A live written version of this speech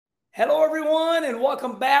Hello, everyone, and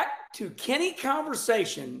welcome back to Kenny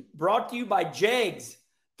Conversation, brought to you by Jags,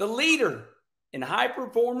 the leader in high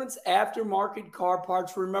performance aftermarket car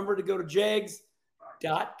parts. Remember to go to jags.com.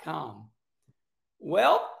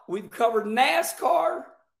 Well, we've covered NASCAR,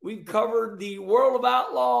 we've covered the World of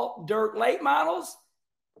Outlaw dirt late models,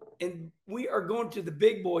 and we are going to the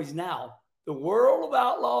big boys now. The World of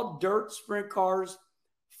Outlaw dirt sprint cars,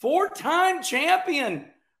 four-time champion,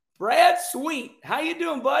 Brad Sweet. How you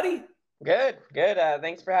doing, buddy? Good.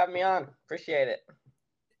 Thanks for having me on. Appreciate it.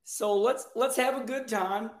 So let's have a good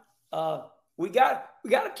time. We got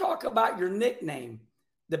to talk about your nickname,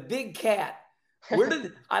 the Big Cat. Where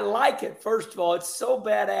did I like it? First of all, it's so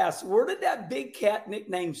badass. Where did that Big Cat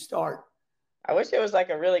nickname start? I wish it was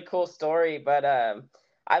like a really cool story, but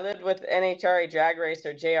I lived with NHRA drag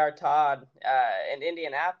racer J.R. Todd in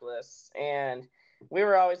Indianapolis, and we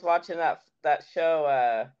were always watching that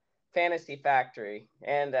show, Fantasy Factory,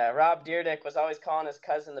 and Rob Dyrdek was always calling his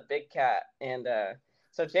cousin the Big Cat, and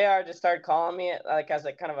so JR just started calling me it like as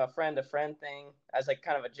like kind of a friend to friend thing, as like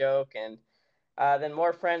kind of a joke, and then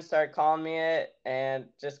more friends started calling me it, and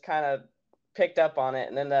just kind of picked up on it.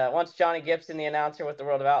 And then once Johnny Gibson, the announcer with the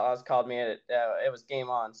World of Outlaws, called me it, it was game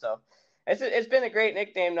on. So it's been a great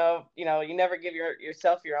nickname, though. You know, you never give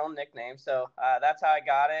yourself your own nickname, so that's how I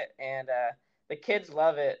got it, and the kids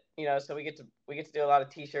love it. You know, so we get to do a lot of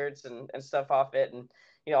T-shirts and stuff off it, and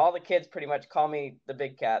you know, all the kids pretty much call me the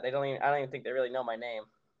Big Cat. I don't even think they really know my name.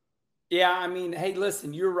 Yeah, I mean, hey,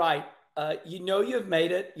 listen, you're right. You've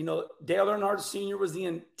made it. You know, Dale Earnhardt Sr. was the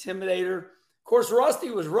Intimidator. Of course,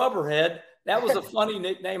 Rusty was Rubberhead. That was a funny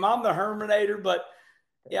nickname. I'm the Herminator, but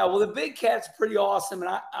yeah, well, the Big Cat's pretty awesome,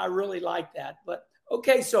 and I really like that. But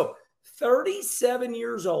okay, so 37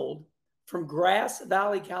 years old from Grass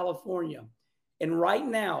Valley, California, and right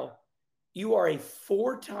now you are a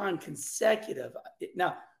four-time consecutive.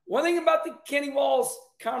 Now, one thing about the Kenny Walls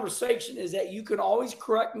conversation is that you can always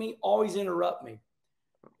correct me, always interrupt me.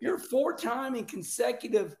 You're four-time and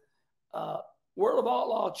consecutive World of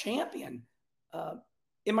Outlaw champion.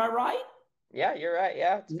 Am I right? Yeah, you're right.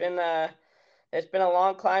 Yeah, it's been a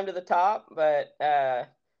long climb to the top, but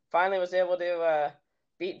finally was able to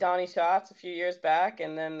beat Donnie Schatz a few years back,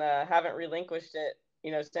 and then haven't relinquished it.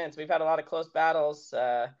 You know, since we've had a lot of close battles.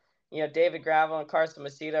 You know, David Gravel and Carson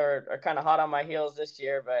Maceda are kind of hot on my heels this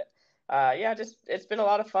year, but yeah, just it's been a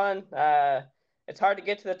lot of fun. It's hard to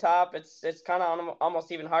get to the top. It's kind of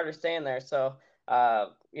almost even harder staying there. So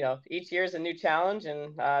you know, each year is a new challenge,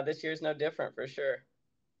 and this year's no different for sure.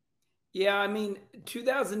 Yeah, I mean,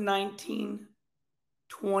 2019,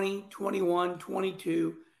 20, 21,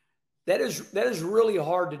 22. That is really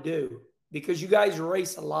hard to do because you guys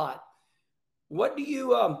race a lot. What do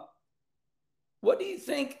you what do you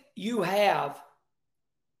think you have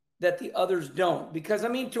that the others don't? Because I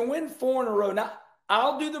mean, to win four in a row, now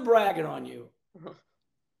I'll do the bragging on you.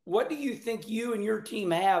 What do you think you and your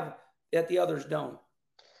team have that the others don't?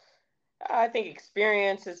 I think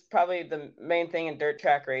experience is probably the main thing in dirt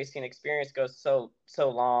track racing. Experience goes so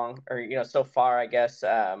long, or you know, so far, I guess.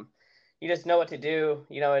 You just know what to do,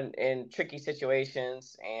 you know, in tricky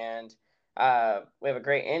situations, and we have a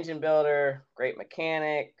great engine builder, great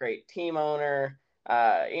mechanic, great team owner.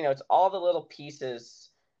 You know, it's all the little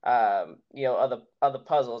pieces, you know, of the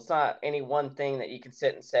puzzle. It's not any one thing that you can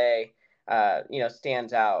sit and say, you know,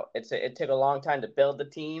 stands out. It took a long time to build the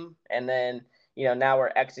team, and then you know, now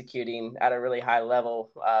we're executing at a really high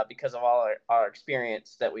level because of all our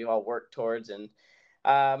experience that we've all worked towards. And,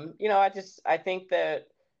 you know, I think that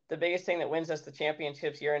the biggest thing that wins us the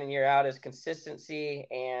championships year in and year out is consistency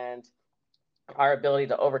and our ability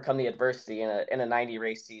to overcome the adversity in a 90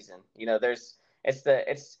 race season. You know, it's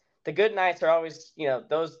the good nights are always, you know,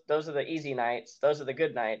 those are the easy nights. Those are the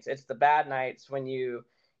good nights. It's the bad nights when you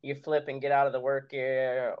flip and get out of the work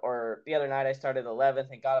area, or the other night I started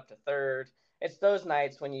 11th and got up to third. It's those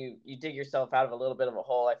nights when you dig yourself out of a little bit of a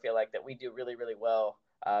hole. I feel like that we do really, really well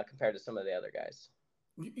compared to some of the other guys.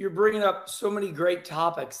 You're bringing up so many great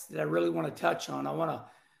topics that I really want to touch on. I want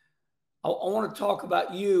to talk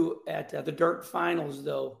about you at the Dirt Finals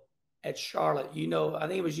though at Charlotte. You know, I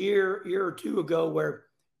think it was year or two ago where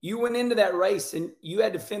you went into that race and you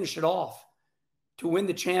had to finish it off to win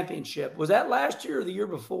the championship. Was that last year or the year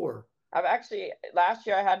before? I've actually last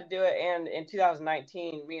year I had to do it, and in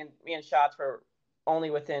 2019, me and Shots were only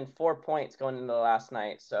within 4 points going into the last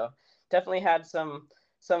night. So definitely had some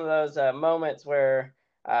of those moments where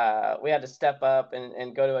we had to step up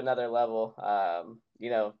and go to another level. You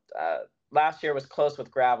know, last year was close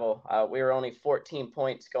with gravel. We were only 14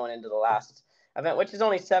 points going into the last event, which is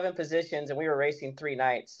only 7 positions, and we were racing 3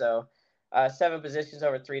 nights. So 7 positions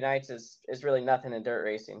over 3 nights is really nothing in dirt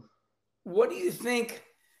racing. what do you think,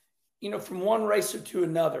 from one racer to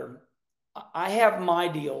another? I have my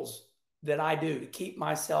deals that I do to keep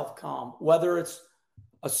myself calm, whether it's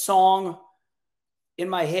a song in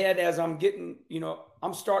my head as I'm getting,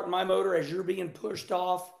 I'm starting my motor as you're being pushed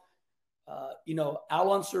off.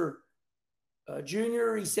 Al Unser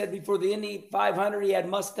Jr., he said before the Indy 500, he had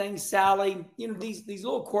Mustang Sally, these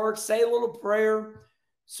little quirks, say a little prayer.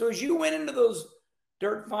 So as you went into those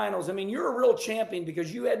dirt finals, I mean, you're a real champion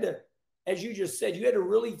because you had to, as you just said, you had to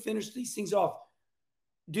really finish these things off.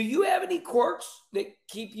 Do you have any quirks that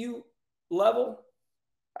keep you level?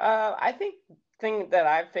 I think thing that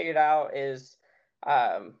I've figured out is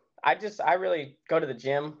I really go to the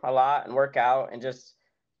gym a lot and work out and just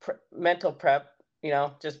mental prep.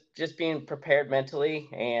 Just being prepared mentally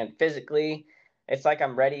and physically. It's like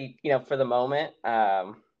I'm ready, for the moment.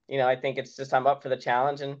 I think it's just I'm up for the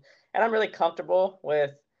challenge, and I'm really comfortable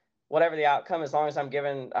with whatever the outcome as long as I'm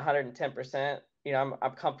given 110%.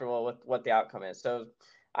 I'm comfortable with what the outcome is. So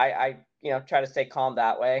I try to stay calm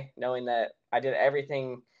that way, knowing that I did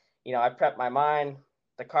everything. I prepped my mind.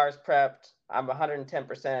 The car's prepped. I'm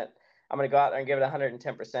 110%. I'm going to go out there and give it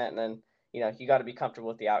 110%. And then, you got to be comfortable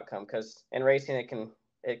with the outcome, because in racing,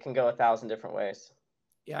 it can go 1,000 different ways.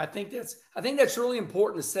 Yeah, I think that's really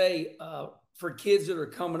important to say for kids that are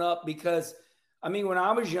coming up, because I mean, when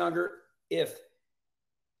I was younger, if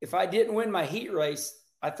I didn't win my heat race,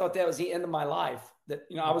 I thought that was the end of my life. That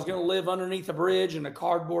I was going to live underneath a bridge in a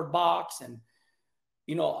cardboard box, and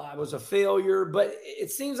I was a failure. But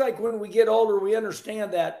it seems like when we get older, we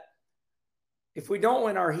understand that if we don't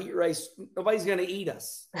win our heat race, nobody's going to eat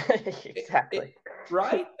us. Exactly.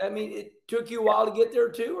 Right? I mean, it took you a while to get there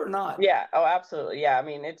too, or not? Yeah. Oh, absolutely. Yeah. I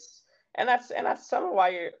mean, and that's some of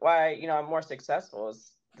why I'm more successful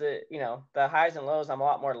is the highs and lows. I'm a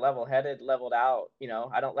lot more level headed, leveled out.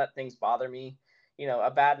 I don't let things bother me.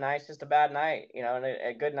 A bad night's just a bad night. And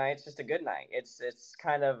a good night's just a good night. It's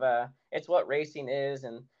kind of it's what racing is,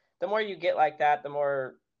 and the more you get like that, the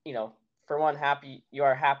more for one, happy you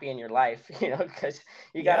are happy in your life. Because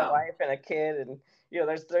you got a Yeah. wife and a kid, and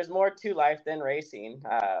there's more to life than racing.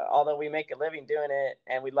 Although we make a living doing it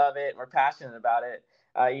and we love it and we're passionate about it,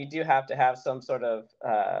 you do have to have some sort of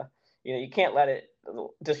you can't let it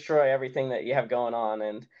destroy everything that you have going on.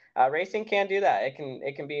 And racing can do that.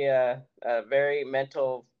 It can be a very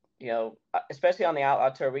mental, especially on the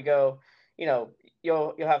Outlaw Tour. We go,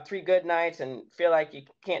 you'll have 3 good nights and feel like you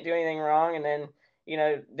can't do anything wrong, and then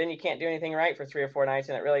you can't do anything right for 3 or 4 nights,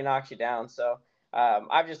 and it really knocks you down. So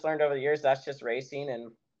I've just learned over the years that's just racing,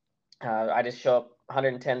 and I just show up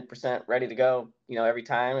 110% ready to go, every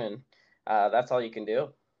time, and that's all you can do.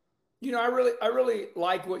 I really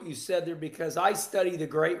like what you said there, because I study the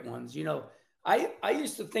great ones. I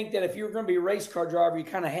used to think that if you were going to be a race car driver, you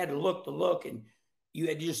kind of had to look the look, and you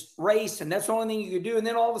had to just race, and that's the only thing you could do. And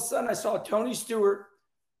then all of a sudden, I saw Tony Stewart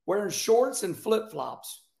wearing shorts and flip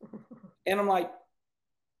flops, and I'm like,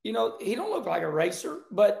 he don't look like a racer,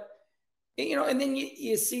 but and then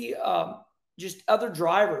you see just other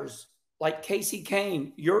drivers like Casey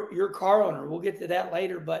Kane, your car owner. We'll get to that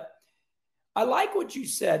later, but I like what you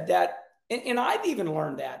said, that, and I've even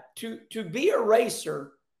learned that to be a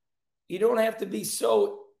racer, you don't have to be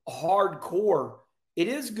so hardcore. It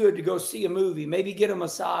is good to go see a movie, maybe get a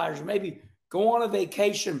massage, maybe go on a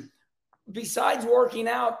vacation. Besides working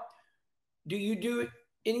out, do you do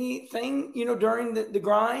anything, during the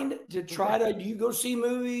grind to try to, do you go see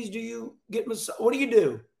movies? Do you get massage? What do you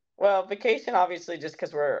do? Well, vacation, obviously, just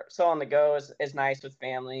because we're so on the go, is nice with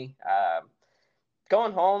family.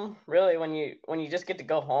 Going home, really, when you just get to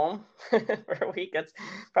go home for a week, that's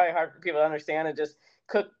probably hard for people to understand. And just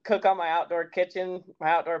cook on my outdoor kitchen, my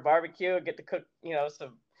outdoor barbecue, get to cook,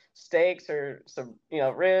 some steaks or some,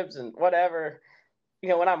 ribs and whatever.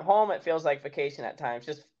 When I'm home, it feels like vacation at times,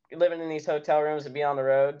 just living in these hotel rooms and being on the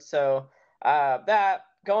road. So that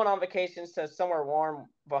going on vacations to somewhere warm,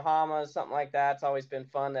 Bahamas, something like that's always been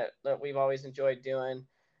fun, that we've always enjoyed doing.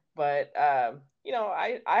 But I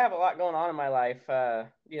have a lot going on in my life.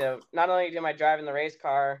 Not only am I driving the race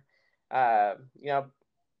car, uh, you know,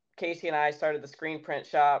 Casey and I started the screen print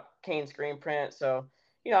shop, Kane Screen Print. So,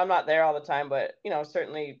 I'm not there all the time, but,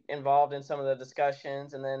 certainly involved in some of the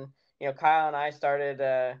discussions. And then, Kyle and I started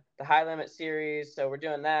the High Limit series. So we're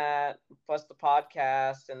doing that, plus the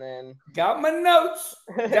podcast. And then, Got my notes.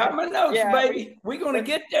 Got my notes, yeah, baby. We're going to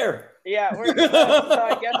get there. so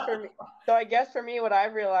I guess for me, what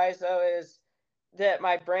I've realized though is that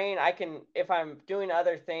my brain, I can, if I'm doing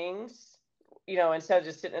other things, instead of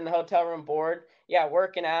just sitting in the hotel room bored, yeah,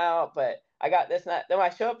 working out, but I got this and that. Then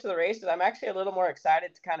when I show up to the races, I'm actually a little more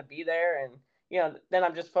excited to kind of be there and, then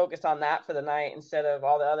I'm just focused on that for the night instead of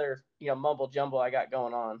all the other, mumble jumble I got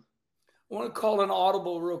going on. I want to call an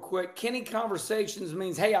audible real quick. Kenny Conversations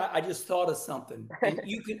means, hey, I just thought of something. And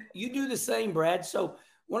you do the same, Brad. So I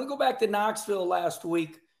want to go back to Knoxville last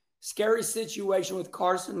week. Scary situation with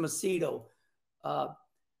Carson Macedo.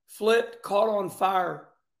 Flipped, caught on fire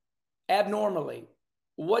abnormally.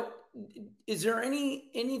 What is there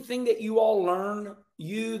anything that you all learn,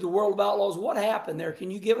 the World of Outlaws? What happened there?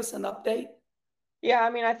 Can you give us an update? Yeah,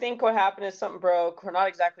 I mean, I think what happened is something broke. We're not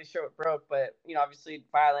exactly sure what broke, but obviously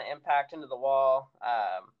violent impact into the wall.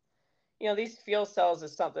 These fuel cells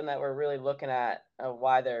is something that we're really looking at,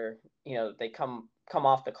 why they're they come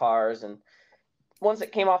off the cars, and once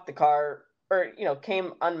it came off the car, or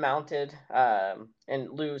came unmounted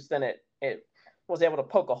and loose, then it was able to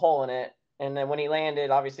poke a hole in it, and then when he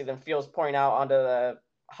landed, obviously then fuel's pouring out onto the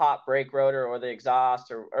hot brake rotor or the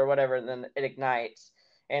exhaust or whatever, and then it ignites.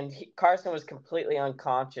 And Carson was completely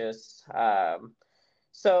unconscious.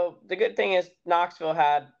 So the good thing is Knoxville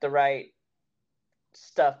had the right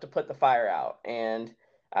stuff to put the fire out, and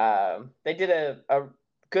they did a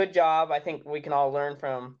good job. I think we can all learn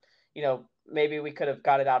from, maybe we could have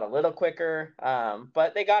got it out a little quicker,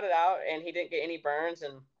 but they got it out, and he didn't get any burns.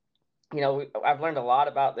 And I've learned a lot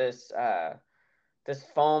about this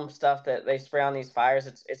foam stuff that they spray on these fires.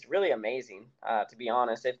 It's really amazing, to be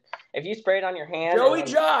honest. If you spray it on your hand, Joey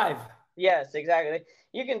Jive. Yes, exactly.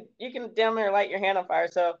 You can damn near light your hand on fire.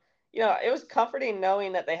 So it was comforting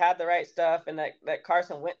knowing that they had the right stuff, and that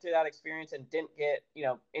Carson went through that experience and didn't get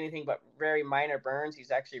anything but very minor burns.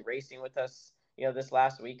 He's actually racing with us this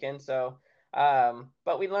last weekend. So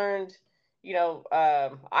but we learned,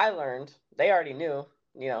 I learned, they already knew,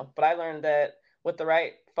 but I learned that with the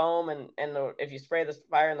right foam and if you spray the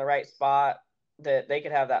fire in the right spot, that they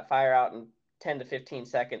could have that fire out in 10 to 15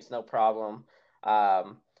 seconds, no problem.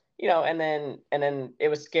 Um, and then it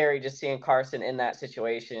was scary just seeing Carson in that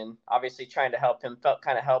situation. Obviously, trying to help him, felt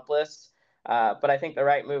kind of helpless. But I think the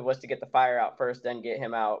right move was to get the fire out first, then get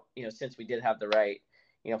him out. Since we did have the right,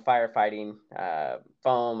 firefighting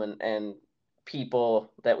foam and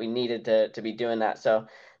people that we needed to be doing that. So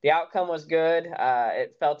the outcome was good.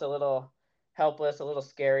 It felt a little helpless, a little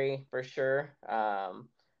scary for sure.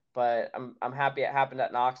 But I'm happy it happened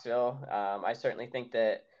at Knoxville. I certainly think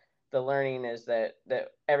that the learning is that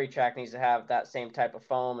every track needs to have that same type of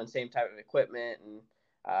foam and same type of equipment, and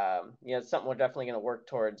it's something we're definitely going to work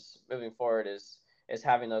towards moving forward, is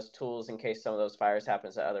having those tools in case some of those fires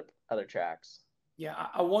happens at other tracks. Yeah,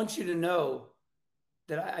 I want you to know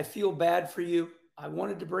that I feel bad for you. I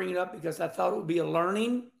wanted to bring it up because I thought it would be a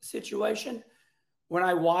learning situation. When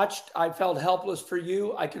I watched, I felt helpless for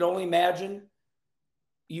you. I could only imagine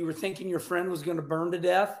you were thinking your friend was going to burn to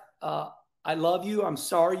death. I love you. I'm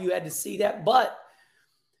sorry you had to see that, but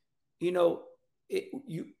we're going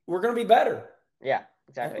to be better. Yeah,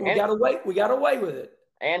 exactly. We got away with it.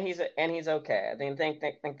 And he's okay. I think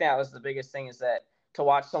that was the biggest thing, is that to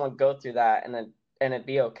watch someone go through that and it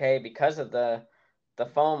be okay because of the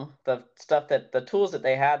foam, the stuff, that the tools that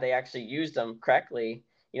they had, they actually used them correctly.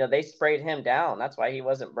 They sprayed him down. That's why he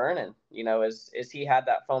wasn't burning. Is he had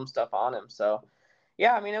that foam stuff on him. So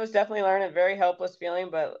yeah, I mean, it was definitely learning, very helpless feeling,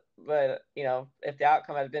 but if the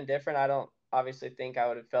outcome had been different, I don't obviously think I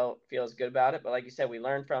would have feel as good about it. But like you said, we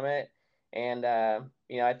learned from it, and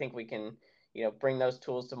I think we can bring those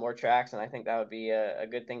tools to more tracks, and I think that would be a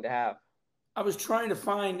good thing to have. I was trying to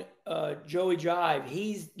find Joey Jive.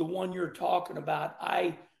 He's the one you're talking about.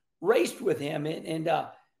 I raced with him, and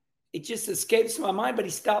it just escapes my mind. But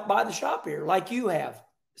he stopped by the shop here, like you have.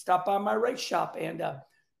 Stopped by my race shop and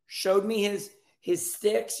showed me his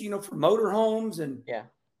sticks, for motorhomes. And yeah.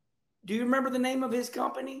 Do you remember the name of his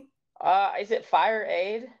company? Is it Fire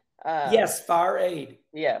Aid? Yes, Fire Aid.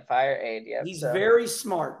 Yeah, Fire Aid. Yeah, he's very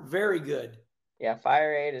smart, very good. Yeah,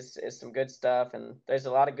 Fire Aid is some good stuff, and there's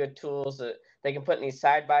a lot of good tools that they can put in these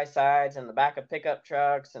side by sides and the back of pickup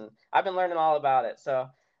trucks, and I've been learning all about it. So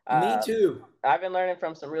me too. I've been learning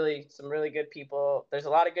from some really good people. There's a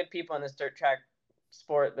lot of good people in this dirt track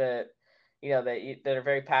sport that that are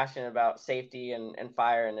very passionate about safety and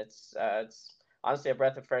fire, and it's honestly a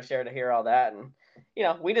breath of fresh air to hear all that. And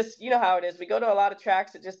we just, how it is, we go to a lot of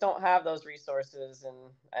tracks that just don't have those resources,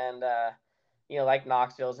 and like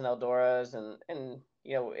Knoxville's and Eldora's, and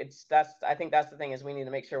I think that's the thing, is we need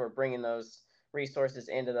to make sure we're bringing those resources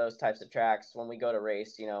into those types of tracks when we go to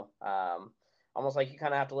race. Almost like you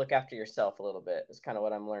kind of have to look after yourself a little bit, is kind of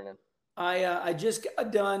what I'm learning. I just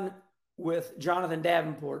got done with Jonathan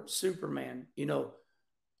Davenport, Superman,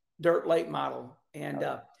 dirt late model. And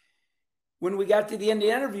when we got to the end of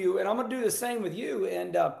the interview, and I'm going to do the same with you,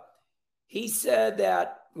 and he said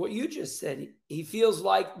that what you just said. He feels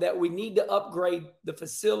like that we need to upgrade the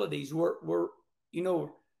facilities. We're you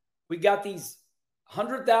know, we got these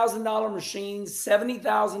 $100,000 machines,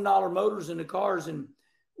 $70,000 motors in the cars, and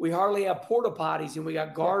we hardly have porta potties, and we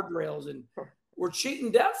got guardrails, and we're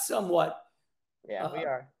cheating death somewhat. Yeah, we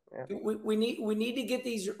are. Yeah. We need to get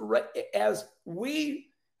these as we.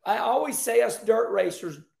 I always say, us dirt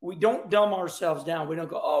racers, we don't dumb ourselves down. We don't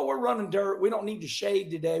go, oh, we're running dirt. We don't need to shave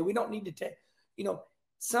today. We don't need to take.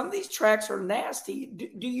 Some of these tracks are nasty.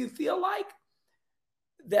 Do you feel like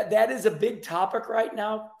that is a big topic right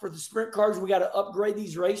now for the sprint cars? We got to upgrade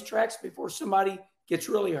these racetracks before somebody gets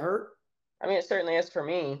really hurt. I mean, it certainly is for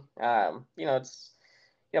me. It's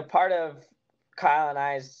part of Kyle and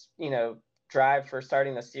I's drive for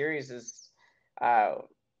starting the series is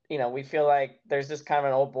we feel like there's this kind of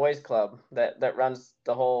an old boys club that runs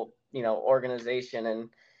the whole organization, and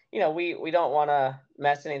we don't want to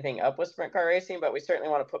mess anything up with sprint car racing, but we certainly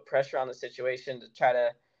want to put pressure on the situation to try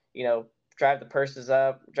to drive the purses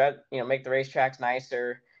up, make the racetracks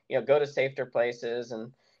nicer, go to safer places,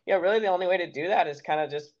 and really the only way to do that is kind of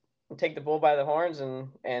just take the bull by the horns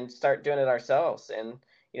and start doing it ourselves. And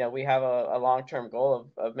we have a long-term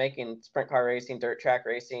goal of making sprint car racing, dirt track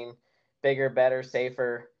racing bigger, better,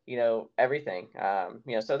 safer, everything.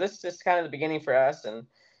 So this is kind of the beginning for us. And,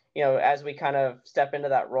 as we kind of step into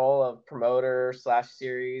that role of promoter /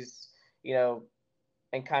 series,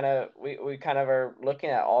 and kind of, we kind of are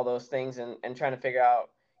looking at all those things and trying to figure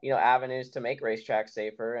out, avenues to make racetracks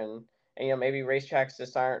safer. And maybe racetracks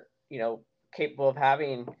just aren't, capable of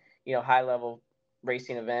having, high level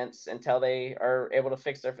racing events until they are able to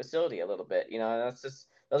fix their facility a little bit. And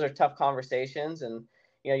those are tough conversations. And,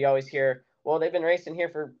 you always hear, well, they've been racing here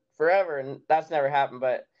for forever, and that's never happened.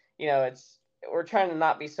 But, we're trying to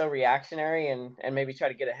not be so reactionary and maybe try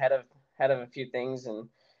to get ahead of a few things. And,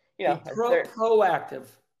 proactive.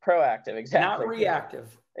 Proactive, exactly. Not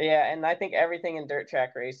reactive. Yeah, and I think everything in dirt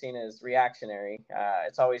track racing is reactionary.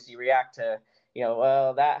 It's always you react to,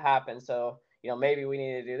 well, that happened, so maybe we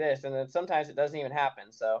need to do this, and then sometimes it doesn't even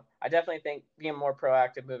happen. So I definitely think being more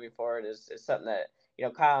proactive moving forward is something that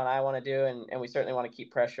Kyle and I want to do, and we certainly want to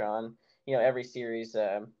keep pressure on every series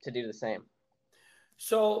to do the same.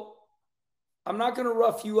 So I'm not going to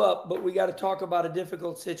rough you up, but we got to talk about a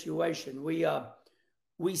difficult situation.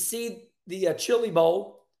 We see the Chili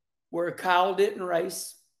Bowl where Kyle didn't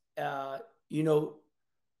race.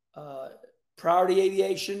 Priority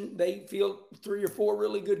Aviation, they field 3 or 4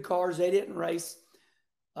 really good cars. They didn't race.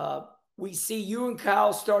 We see you and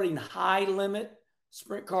Kyle starting high limit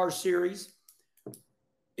sprint car series.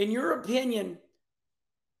 In your opinion,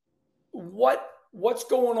 what's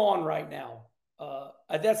going on right now?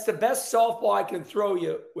 That's the best softball I can throw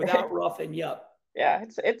you without roughing you up. Yeah,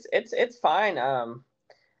 it's fine.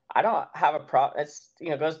 I don't have a problem. It's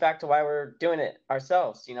goes back to why we're doing it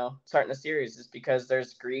ourselves. Starting the series is because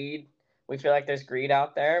there's greed. We feel like there's greed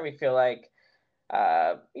out there. We feel like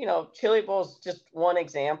Chili Bowl's just one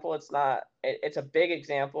example. It's not. It's a big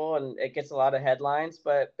example, and it gets a lot of headlines.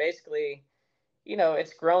 But basically,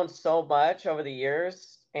 it's grown so much over the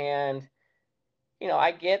years, and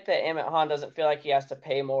I get that Emmett Hahn doesn't feel like he has to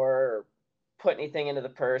pay more or put anything into the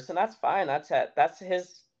purse, and that's fine. That's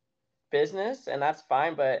his business, and that's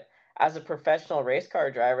fine. But as a professional race car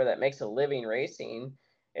driver that makes a living racing,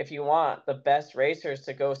 if you want the best racers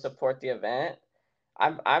to go support the event,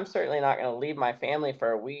 I'm certainly not going to leave my family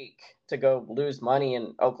for a week to go lose money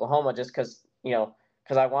in Oklahoma just because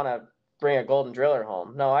I want to bring a golden driller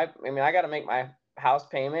home. No, I mean I got to make my house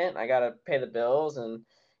payment, I got to pay the bills, and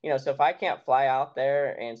so if I can't fly out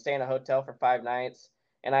there and stay in a hotel for 5 nights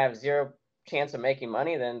and I have zero chance of making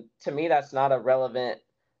money, then to me that's not a relevant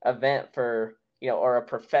event for or a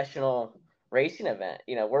professional racing event.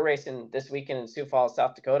 We're racing this weekend in Sioux Falls,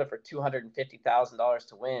 South Dakota for $250,000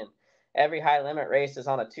 to win. Every high limit race is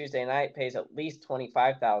on a Tuesday night, pays at least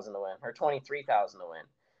 $25,000 to win or $23,000 to win,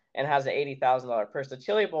 and has an $80,000 purse. The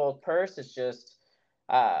Chili Bowl purse is just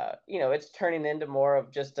it's turning into more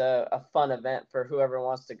of just a fun event for whoever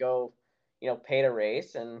wants to go pay to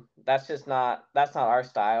race, and that's not our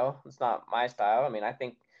style. It's not my style. I mean, I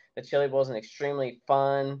think the Chili Bowl is an extremely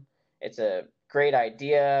fun. It's a great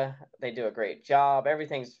idea. They do a great job.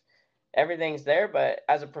 Everything's there. But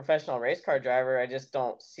as a professional race car driver, I just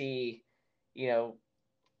don't see, the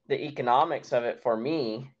economics of it for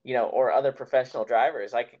me, or other professional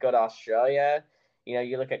drivers. I could go to Australia.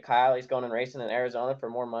 You look at Kyle, he's going and racing in Arizona for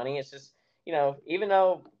more money. It's just, even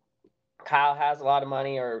though Kyle has a lot of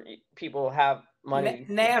money or people have money.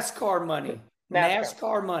 NASCAR money.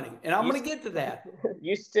 NASCAR money. And I'm going to get to that.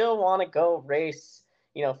 You still want to go race,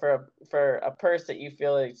 for a purse that you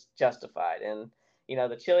feel is justified. And,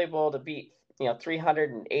 the Chili Bowl to beat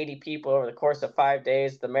 380 people over the course of 5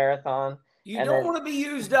 days, the marathon. You And don't then want to be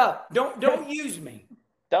used up. Don't use me.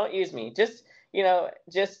 don't use me. Just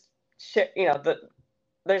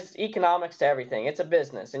there's economics to everything. It's a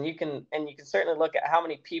business, and you can certainly look at how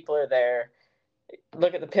many people are there,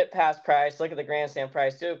 look at the pit pass price, look at the grandstand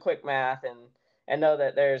price, do a quick math, and know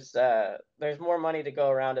that there's more money to go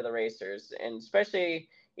around to the racers, and especially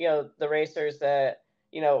the racers that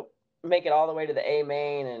make it all the way to the A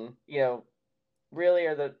main, and really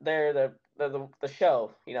are the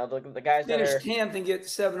show. The guys that Finish are 10th and get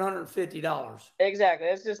 $750. exactly.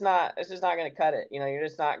 It's just not going to cut it. You're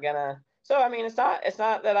just not gonna. So I mean, it's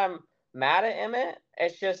not that I'm mad at Emmett.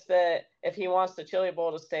 It's just that if he wants the Chili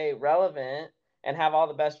Bowl to stay relevant and have all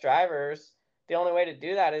the best drivers, the only way to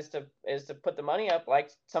do that is to put the money up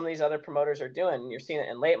like some of these other promoters are doing. You're seeing it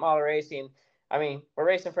in late model racing. I mean, we're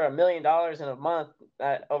racing for $1 million in a month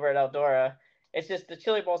over at Eldora. It's just the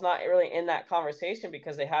Chili Bowl's not really in that conversation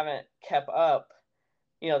because they haven't kept up,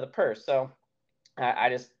 the purse. So I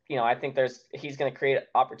just, I think he's going to create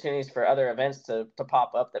opportunities for other events to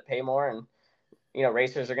pop up that pay more, and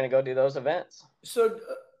racers are going to go do those events. So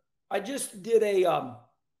I just did a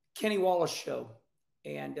Kenny Wallace show,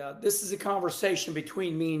 and this is a conversation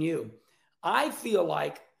between me and you. I feel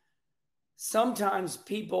like sometimes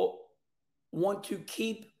people want to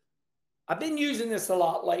keep, I've been using this a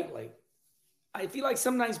lot lately. I feel like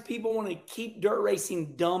sometimes people want to keep dirt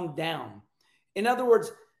racing dumbed down. In other words,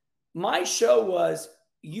 my show was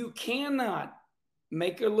you cannot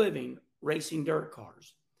make a living racing dirt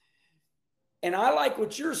cars. And I like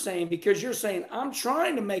what you're saying because you're saying, I'm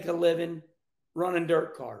trying to make a living running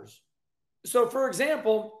dirt cars. So, for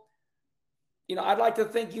example, I'd like to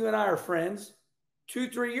think you and I are friends.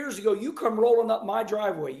 2-3 years ago, you come rolling up my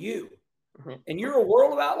driveway, and you're a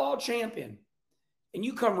World of Outlaw champion. And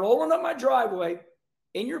you come rolling up my driveway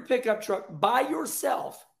in your pickup truck by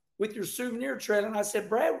yourself with your souvenir trailer. And I said,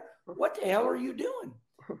 Brad, what the hell are you doing?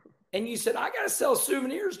 And you said, I got to sell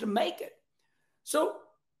souvenirs to make it. So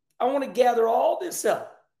I want to gather all this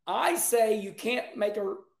up. I say you can't make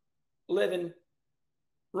a living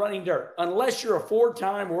running dirt unless you're a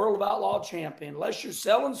 4-time World of Outlaw champion, unless you're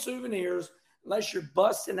selling souvenirs, unless you're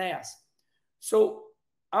busting ass. So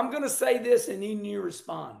I'm going to say this and then you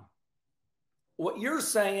respond. What you're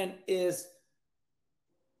saying is,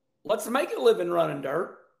 let's make a living running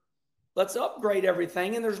dirt. Let's upgrade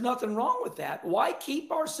everything. And there's nothing wrong with that. Why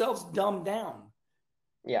keep ourselves dumbed down?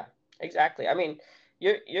 Yeah, exactly. I mean,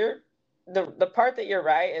 you're the part that you're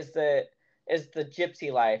right is the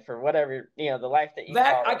gypsy life or whatever, the life that you call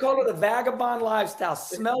it. I call it a vagabond lifestyle.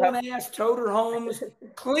 Smelling ass, toter homes,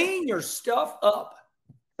 clean your stuff up.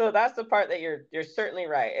 So that's the part that you're certainly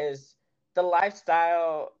right, is the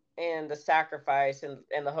lifestyle and the sacrifice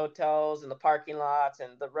and the hotels and the parking lots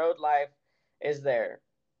and the road life is there.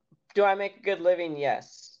 Do I make a good living?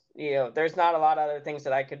 Yes. There's not a lot of other things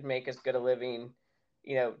that I could make as good a living,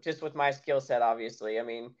 just with my skill set, obviously. I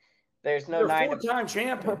mean, there's no You're a 4-time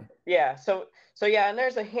champion. Yeah. So yeah, and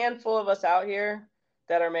there's a handful of us out here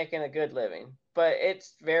that are making a good living, but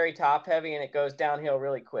it's very top heavy and it goes downhill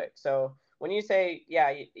really quick. So when you say,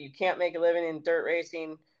 yeah, you can't make a living in dirt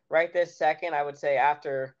racing right this second, I would say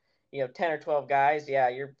after 10 or 12 guys, yeah,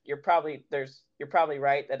 you're probably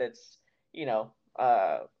right that it's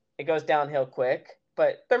it goes downhill quick,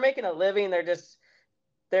 but they're making a living.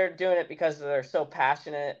 They're doing it because they're so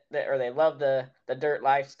passionate or they love the dirt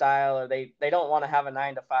lifestyle, or they don't want to have a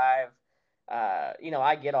 9 to 5.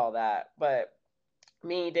 I get all that, but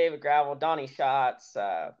me, David Gravel, Donnie Schatz,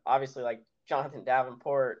 obviously like Jonathan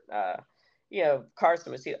Davenport,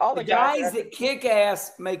 Carson Messi, all the guys that kick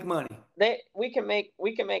ass make money. We can make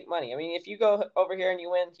money. I mean, if you go over here and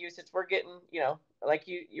you win Houston, we're getting, like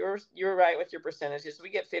you're right with your percentages. We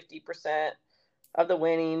get 50% of the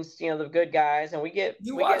winnings, the good guys, and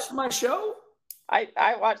You watched my show?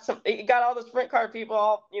 I watched some. You got all the sprint car people,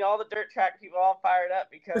 all the dirt track people, all fired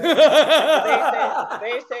up because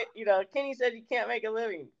they say Kenny said you can't make a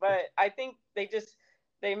living, but I think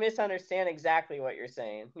they misunderstand exactly what you're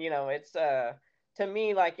saying. It's to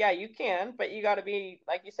me, like, yeah, you can, but you got to be,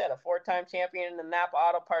 like you said, a 4-time champion in the Napa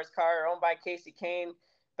Auto Parts car owned by Casey Kane,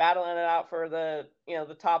 battling it out for the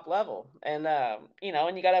top level, and and you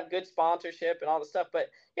got to have good sponsorship and all the stuff. But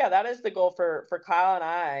yeah, that is the goal for Kyle and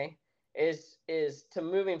I, is to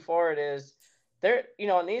moving forward, is there,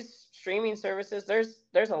 on these streaming services,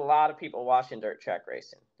 there's a lot of people watching dirt track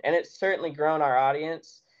racing, and it's certainly grown our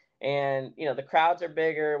audience, and the crowds are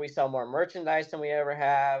bigger, we sell more merchandise than we ever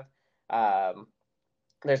have.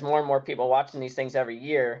 There's more and more people watching these things every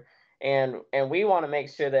year, and we want to make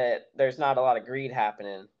sure that there's not a lot of greed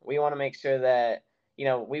happening. We want to make sure that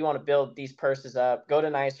we want to build these purses up, go to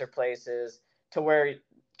nicer places, to where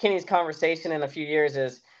Kenny's conversation in a few years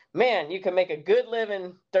is, man, you can make a good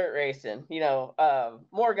living dirt racing.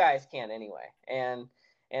 More guys can anyway. And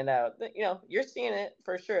you're seeing it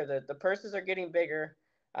for sure. The purses are getting bigger.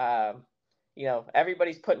 Um,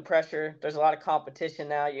 Everybody's putting pressure. There's a lot of competition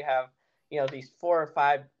now. You have, these 4 or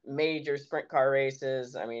 5 major sprint car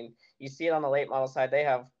races. I mean, you see it on the late model side. They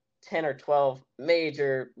have 10 or 12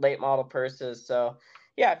 major late model purses. So,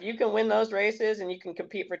 yeah, if you can win those races and you can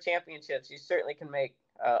compete for championships, you certainly can make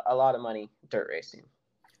a lot of money dirt racing.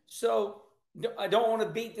 So I don't want to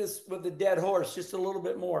beat this with a dead horse, just a little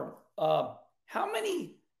bit more. How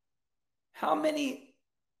many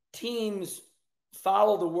teams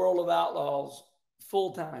follow the World of Outlaws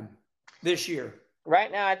full time this year?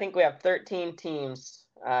 Right now, I think we have 13 teams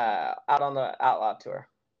out on the Outlaw Tour.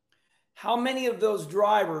 How many of those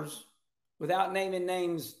drivers, without naming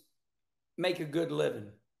names, make a good living?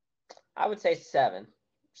 I would say 7,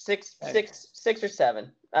 6, okay. 6 or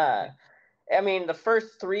 7. I mean, the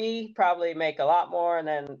first 3 probably make a lot more, and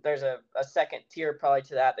then there's a second tier probably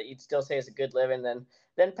to that you'd still say is a good living.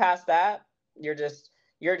 Then past that, you're just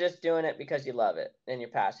doing it because you love it and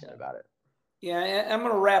you're passionate about it. Yeah, I'm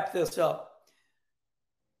going to wrap this up.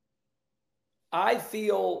 I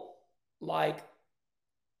feel like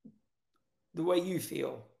the way you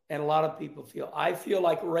feel and a lot of people feel. I feel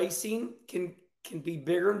like racing can be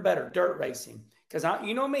bigger and better, dirt racing. Because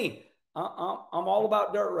you know me, I'm all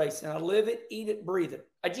about dirt racing. I live it, eat it, breathe it.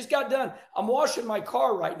 I just got done. I'm washing my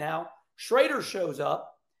car right now. Schrader shows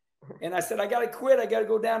up, and I said, I got to quit. I got to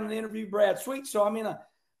go down and interview Brad Sweet. So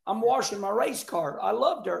I'm washing my race car. I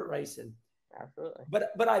love dirt racing. Absolutely.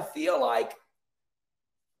 But I feel like,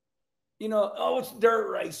 it's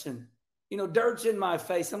dirt racing. Dirt's in my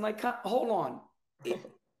face. I'm like, hold on.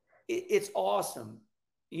 It's awesome.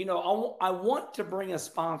 I want to bring a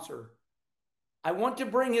sponsor. I want to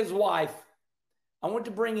bring his wife. I want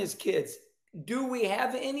to bring his kids. Do we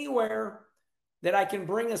have anywhere that I can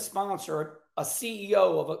bring a sponsor, a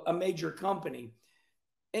CEO of a major company?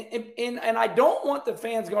 And I don't want the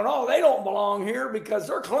fans going, oh, they don't belong here because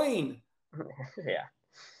they're clean. Yeah.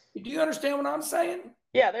 Do you understand what I'm saying?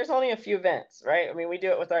 Yeah, there's only a few events, right? I mean, we do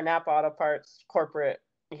it with our Napa Auto Parts corporate,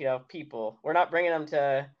 people. We're not bringing them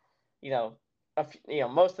to,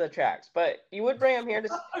 most of the tracks, but you would bring them here to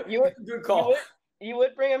good call. You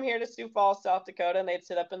would bring them here to Sioux Falls, South Dakota, and they'd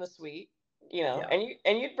sit up in the suite, yeah.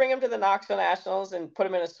 and you'd bring them to the Knoxville Nationals and put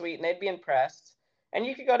them in a suite, and they'd be impressed. And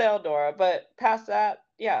you could go to Eldora, but past that,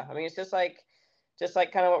 yeah, I mean, it's just like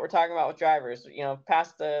kind of what we're talking about with drivers,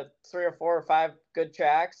 past the 3 or 4 or 5 good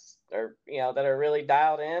tracks or, that are really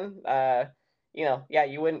dialed in, yeah,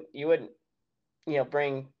 you wouldn't,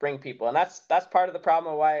 bring people. And that's part of the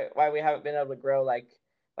problem of why we haven't been able to grow like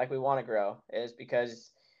we want to grow, is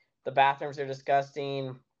because the bathrooms are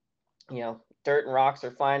disgusting, dirt and rocks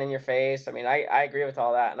are flying in your face. I mean, I agree with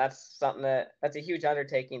all that. And that's something that's a huge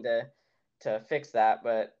undertaking to fix that.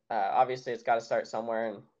 But obviously it's got to start somewhere,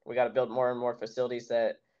 and we got to build more and more facilities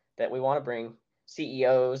that we want to bring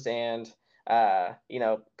CEOs and,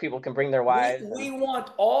 people can bring their wives. We want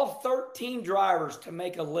all 13 drivers to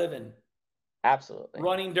make a living. Absolutely.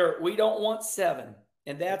 Running dirt. We don't want 7.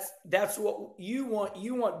 And that's what you want.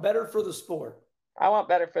 You want better for the sport. I want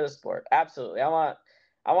better for the sport. Absolutely. I want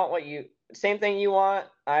what same thing you want.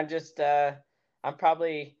 I'm just, I'm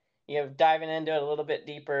probably, diving into it a little bit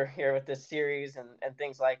deeper here with this series and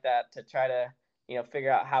things like that to try to,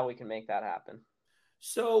 figure out how we can make that happen.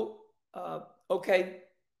 So, okay,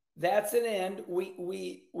 that's an end.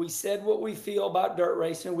 We said what we feel about dirt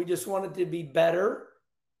racing. We just want it to be better,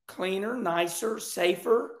 cleaner, nicer,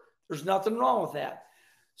 safer. There's nothing wrong with that.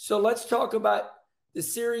 So let's talk about the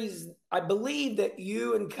series. I believe that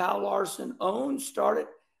you and Kyle Larson started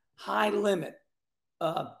High Limit.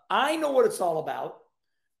 I know what it's all about,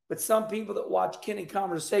 but some people that watch Kenny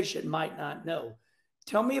Conversation might not know.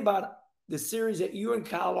 Tell me about the series that you and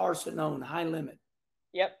Kyle Larson own, High Limit.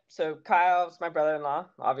 Yep. So Kyle's my brother-in-law,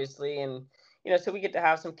 obviously. And, so we get to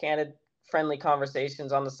have some candid, friendly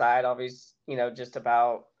conversations on the side, always, just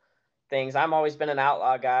about things. I've always been an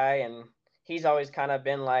outlaw guy, and he's always kind of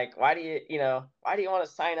been like, why do you want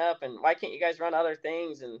to sign up, and why can't you guys run other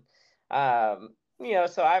things? And,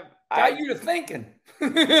 so I've got you to thinking.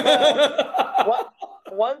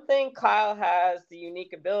 One thing Kyle has the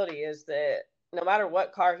unique ability is that no matter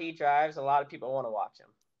what car he drives, a lot of people want to watch him.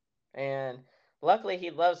 And luckily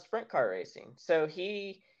he loves sprint car racing. So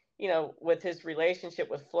he, with his relationship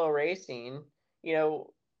with Flow Racing,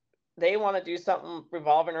 they want to do something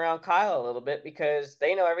revolving around Kyle a little bit, because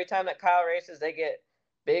they know every time that Kyle races, they get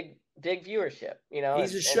big viewership, He's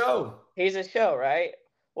a and show. he's a show, right?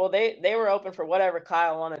 Well, they were open for whatever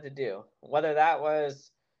Kyle wanted to do, whether that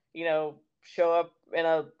was, show up in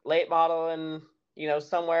a late model and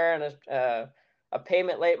somewhere in a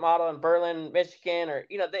pavement late model in Berlin, Michigan, or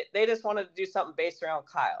they just wanted to do something based around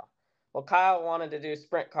Kyle. Well, Kyle wanted to do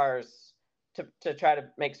sprint cars to try to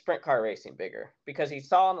make sprint car racing bigger because he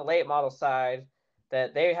saw on the late model side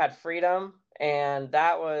that they had freedom, and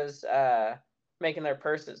that was making their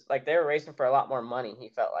purses, like they were racing for a lot more money, he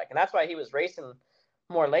felt like. And that's why he was racing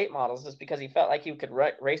more late models, is because he felt like he could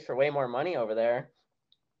race for way more money over there.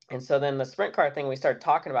 And so then the sprint car thing, we started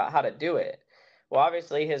talking about how to do it. Well,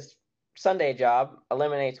 obviously his Sunday job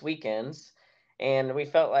eliminates weekends, and we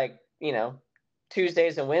felt like,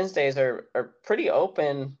 Tuesdays and Wednesdays are pretty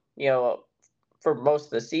open, for most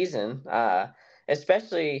of the season.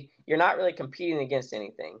 Especially, you're not really competing against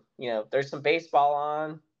anything. There's some baseball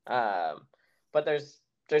on, but there's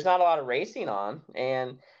not a lot of racing on,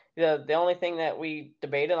 and the only thing that we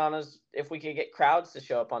debated on is if we could get crowds to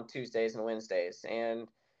show up on Tuesdays and Wednesdays. And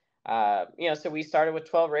so we started with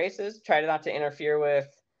 12 races, tried not to interfere with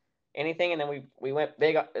anything, and then we went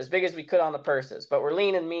big as we could on the purses. But we're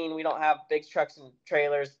lean and mean. We don't have big trucks and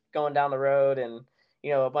trailers going down the road, and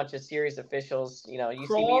a bunch of series officials. You see me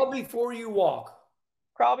Crawl before you walk.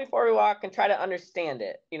 crawl before we walk and try to understand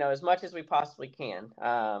it, as much as we possibly can.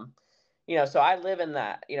 So I live in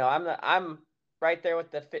that. I'm right there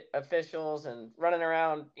with the officials and running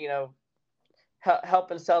around,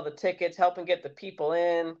 helping sell the tickets, helping get the people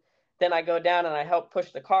in. Then I go down and I help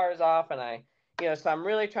push the cars off, and so I'm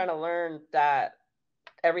really trying to learn that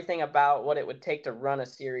everything about what it would take to run a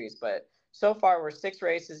series. But so far we're 5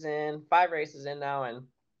 races in now, and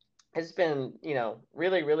it's been,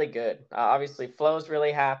 really, really good. Obviously, Flo's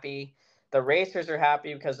really happy. The racers are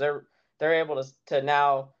happy because they're able to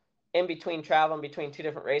now, in between traveling between two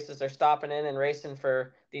different races, they're stopping in and racing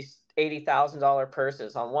for these $80,000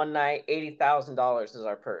 purses on one night. $80,000 is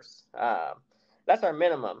our purse. That's our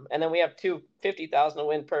minimum, and then we have two $50,000 to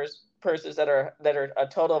win purses that are a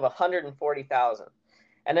total of $140,000,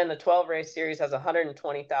 and then the 12 race series has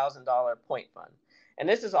 $120,000 point fund, and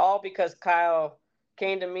this is all because Kyle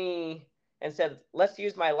came to me and said, let's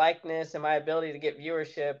use my likeness and my ability to get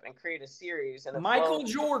viewership and create a series. And then Michael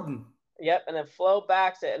Jordan. Yep, and then Flo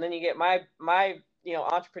backs it, and then you get my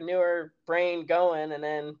entrepreneur brain going, and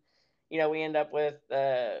then we end up with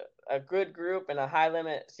a good group and a high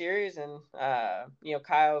limit series, and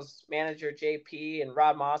Kyle's manager JP and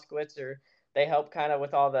Rod Moskowitz they help kind of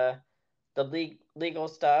with all the legal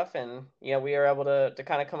stuff, and we are able to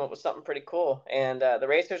kind of come up with something pretty cool, and the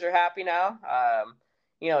racers are happy now.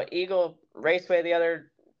 Eagle Raceway the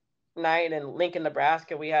other night in Lincoln,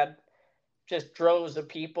 Nebraska, we had just droves of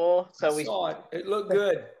people. So I saw it. It looked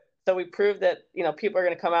good. So we proved that people are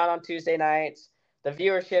going to come out on Tuesday nights. The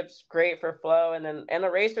viewership's great for Flow, and the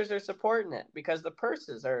racers are supporting it because the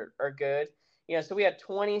purses are good. So we had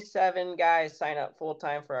 27 guys sign up full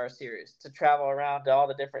time for our series to travel around to all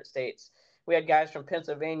the different states. We had guys from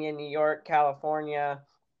Pennsylvania, New York, California,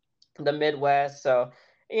 the Midwest. So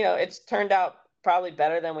it's turned out probably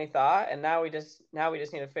better than we thought, and now we just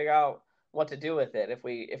need to figure out what to do with it, if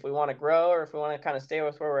we want to grow or if we want to kind of stay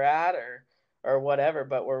with where we're at or whatever.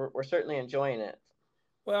 But we're certainly enjoying it.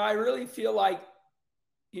 Well, I really feel like,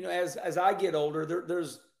 as I get older,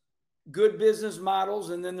 there's good business models,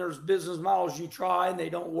 and then there's business models you try and they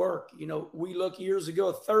don't work. We look years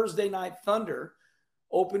ago, Thursday Night Thunder,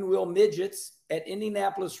 open wheel midgets at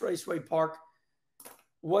Indianapolis Raceway Park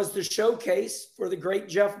was the showcase for the great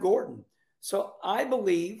Jeff Gordon. So I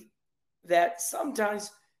believe that sometimes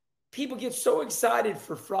people get so excited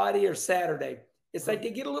for Friday or Saturday. It's like they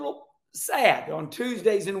get a little sad on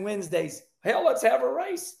Tuesdays and Wednesdays. Hell, let's have a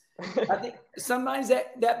race. I think sometimes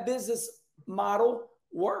that business model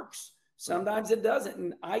works. Sometimes it doesn't.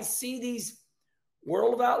 And I see these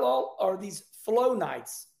World of Outlaw or these flow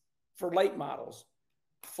nights for late models,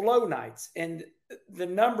 flow nights. And the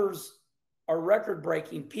numbers are record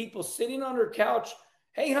breaking. People sitting on their couch.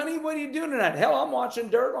 Hey, honey, what are you doing tonight? Hell, I'm watching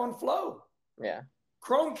Dirt on Flow. Yeah.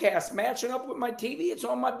 Chromecast matching up with my TV. It's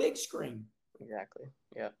on my big screen. Exactly.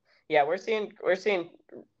 Yeah. Yeah. We're seeing,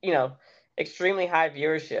 extremely high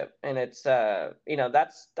viewership, and it's,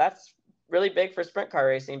 that's really big for sprint car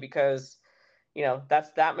racing because, that's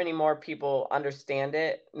that many more people understand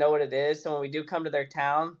it, know what it is. So when we do come to their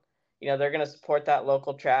town, they're going to support that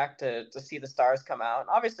local track to see the stars come out. And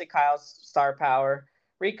obviously Kyle's star power,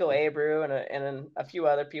 Rico Abreu, and a few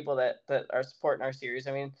other people that are supporting our series.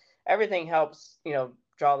 I mean, everything helps,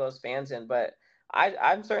 draw those fans in. But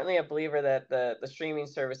I'm certainly a believer that the streaming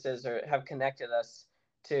services have connected us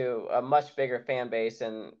to a much bigger fan base,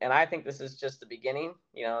 and I think this is just the beginning,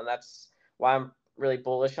 and that's why I'm really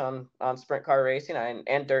bullish on sprint car racing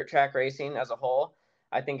and dirt track racing as a whole.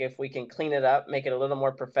 I think if we can clean it up, make it a little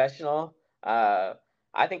more professional, I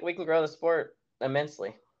think we can grow the sport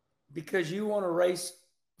immensely. Because you want to race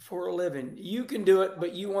for a living. You can do it,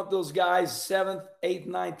 but you want those guys seventh, eighth,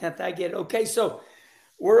 ninth, 10th. I get it. Okay, so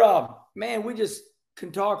we're man, we just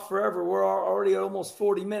can talk forever. We're already at almost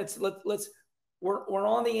 40 minutes. We're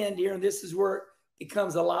on the end here, and this is where it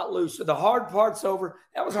becomes a lot looser. The hard part's over.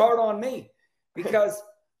 That was hard on me because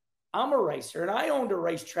I'm a racer, and I owned a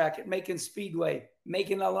racetrack at Macon Speedway.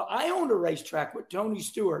 I owned a racetrack with Tony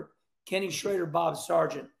Stewart, Kenny Schrader, Bob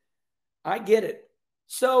Sargent. I get it.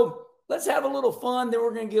 So let's have a little fun. Then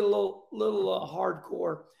we're going to get a little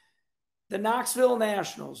hardcore. The Knoxville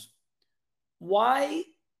Nationals. Why?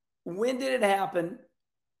 When did it happen?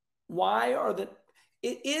 Why are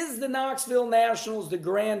is the Knoxville Nationals the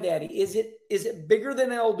granddaddy? Is it bigger than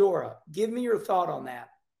Eldora? Give me your thought on that.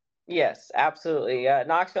 Yes, absolutely.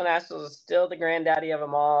 Knoxville Nationals is still the granddaddy of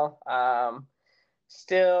them all.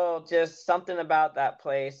 Still just something about that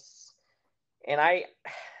place. And I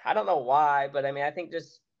don't know why, but I mean, I think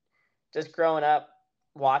just growing up,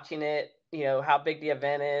 watching it, how big the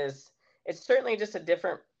event is, it's certainly just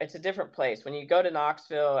it's a different place. When you go to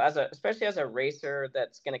Knoxville, especially as a racer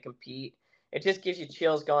that's going to compete, it just gives you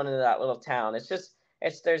chills going into that little town.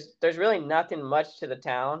 There's really nothing much to the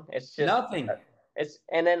town. It's just Nothing.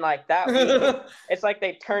 and then like that weekend, it's like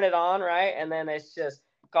they turn it on, right? And then it's just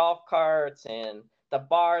golf carts and the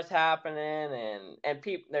bars happening and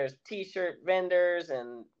people, there's t-shirt vendors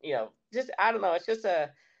and, just, I don't know. It's just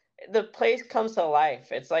the place comes to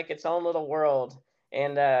life. It's like its own little world.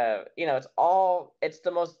 And, it's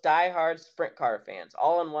the most diehard sprint car fans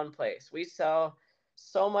all in one place. We sell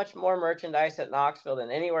so much more merchandise at Knoxville than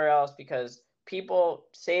anywhere else because people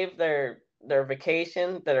save their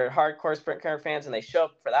vacation that are hardcore sprint car fans and they show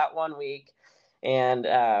up for that 1 week. And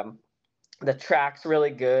the track's really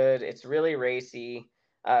good. It's really racy.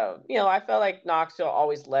 I felt like Knoxville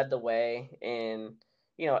always led the way, and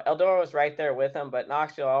Eldora was right there with them, but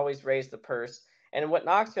Knoxville always raised the purse. And what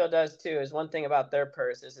Knoxville does too is one thing about their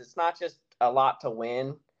purse is it's not just a lot to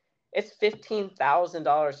win. It's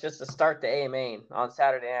 $15,000 just to start the AMA on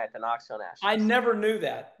Saturday night at the Knoxville Nationals. I never knew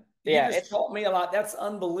that. Yeah, you just taught me a lot. That's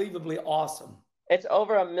unbelievably awesome. It's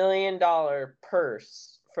over $1 million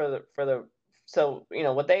purse for the. So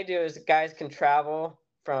what they do is guys can travel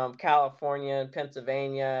from California and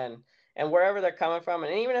Pennsylvania and wherever they're coming from,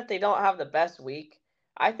 and even if they don't have the best week,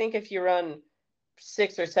 I think if you run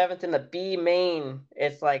 6th or 7th in the B main,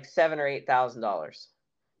 it's like $7,000 or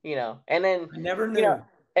 $8,000. And then I never knew.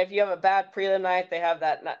 If you have a bad prelim night, they have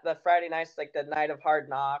the Friday nights, like the night of hard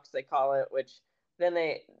knocks, they call it, which then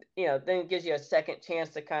then it gives you a second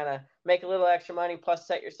chance to kind of make a little extra money plus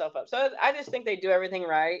set yourself up. So I just think they do everything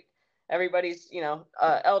right. Everybody's,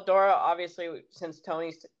 Eldora, obviously, since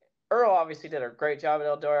Earl obviously did a great job at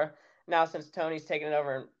Eldora. Now, since Tony's taken it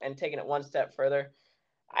over and taken it one step further,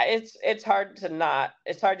 it's hard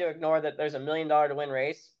to ignore that there's $1 million to win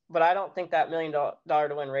race, but I don't think that $1 million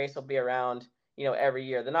to win race will be around, every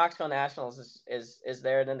year. The Knoxville Nationals is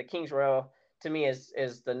there. And then the Kings Royal, to me,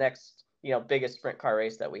 is the next, biggest sprint car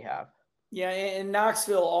race that we have. Yeah, and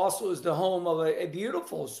Knoxville also is the home of a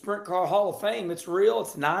beautiful sprint car Hall of Fame. It's real.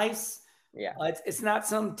 It's nice. Yeah. It's not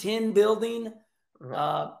some tin building.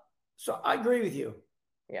 Mm-hmm. So I agree with you.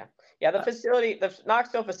 Yeah. Yeah, the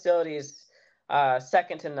Knoxville facility is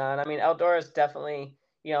second to none. I mean, Eldora's definitely,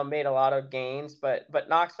 made a lot of gains, but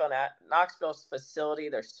Knoxville's facility,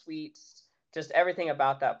 their suites, just everything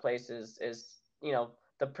about that place is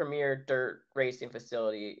the premier dirt racing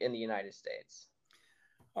facility in the United States.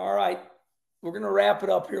 All right. We're going to wrap it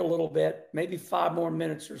up here a little bit, maybe 5 more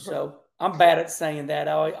minutes or so. I'm bad at saying that.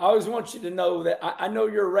 I always want you to know that I know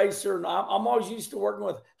you're a racer, and I'm always used to working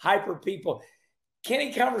with hyper people.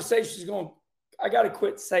 Kenny Conversation is going, I got to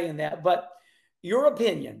quit saying that. But your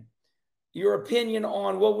opinion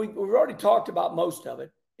on, well, we've already talked about most of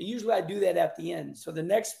it. Usually I do that at the end. So the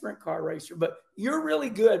next sprint car racer, but you're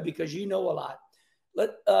really good because you know a lot.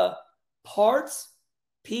 Parts,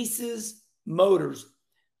 pieces, motors.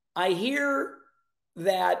 I hear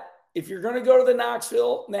that if you're going to go to the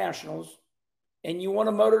Knoxville Nationals and you want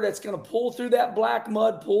a motor that's going to pull through that black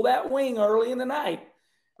mud, pull that wing early in the night,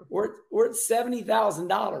 we're at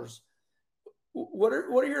 $70,000. What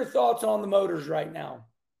are your thoughts on the motors right now?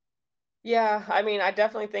 Yeah, I mean, I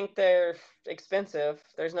definitely think they're expensive.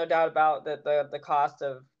 There's no doubt about that. The cost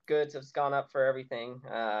of goods has gone up for everything.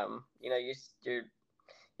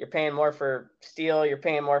 You're paying more for steel. You're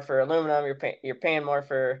paying more for aluminum. You're paying more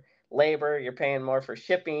for labor, you're paying more for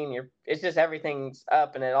shipping, it's just everything's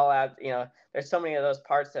up, and it all adds, there's so many of those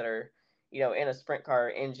parts that are, in a sprint car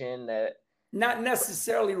engine that. Not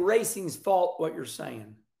necessarily racing's fault, what you're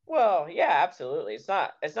saying. Well, yeah, absolutely. It's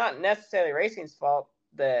not necessarily racing's fault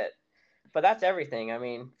but that's everything. I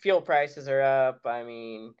mean, fuel prices are up. I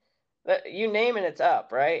mean, you name it, it's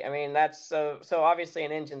up, right? I mean, that's so obviously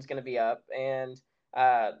an engine's going to be up, and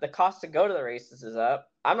the cost to go to the races is up.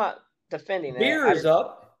 I'm not defending it. Beer is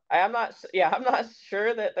up. I'm not. Yeah, I'm not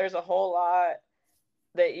sure that there's a whole lot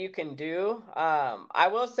that you can do. I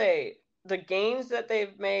will say the gains that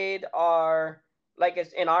they've made are like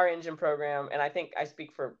it's in our engine program, and I think I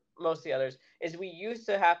speak for most of the others. Is we used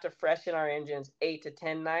to have to freshen our engines 8 to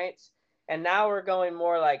 10 nights, and now we're going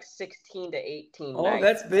more like 16 to 18 nights. Oh,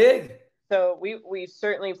 that's big. So we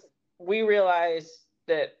certainly we realized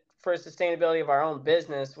that for sustainability of our own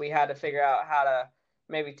business, we had to figure out how to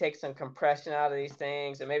maybe take some compression out of these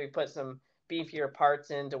things and maybe put some beefier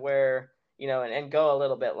parts in to where, and go a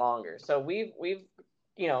little bit longer. So we've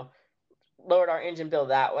lowered our engine build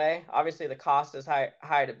that way. Obviously the cost is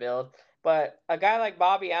high to build, but a guy like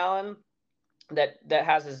Bobby Allen that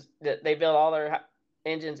they build all their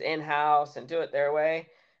engines in-house and do it their way.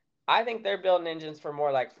 I think they're building engines for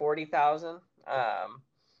more like 40,000.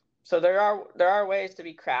 So there are ways to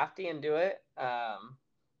be crafty and do it.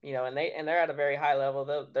 And they're at a very high level.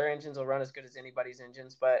 Their engines will run as good as anybody's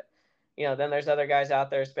engines, but then there's other guys out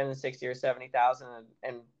there spending 60 or 70,000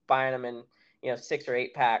 and buying them in 6 or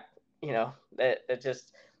 8 pack. That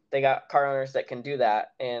just they got car owners that can do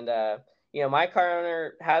that, and my car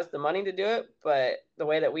owner has the money to do it, but the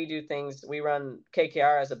way that we do things, we run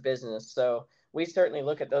KKR as a business, so we certainly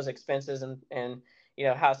look at those expenses and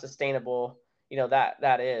how sustainable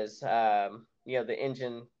that is,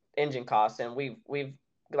 the engine costs, and we've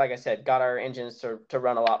like I said, got our engines to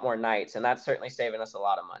run a lot more nights, and that's certainly saving us a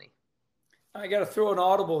lot of money. I got to throw an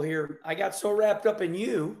audible here. I got so wrapped up in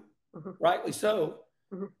you, rightly so.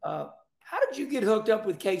 How did you get hooked up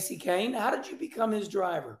with Casey Kane? How did you become his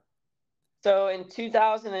driver? So in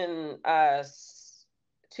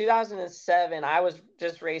 2007, I was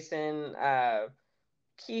just racing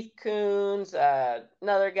Keith Coons,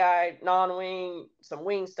 another guy, non-wing, some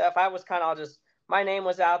wing stuff. I was kind of just, my name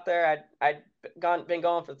was out there. I'd been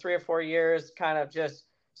going for 3 or 4 years, kind of just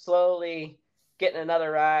slowly getting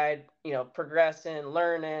another ride, progressing,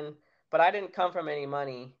 learning. But I didn't come from any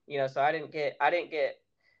money, so I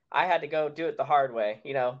had to go do it the hard way,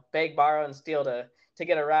 beg, borrow, and steal to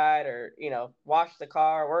get a ride, or, wash the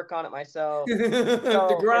car, work on it myself.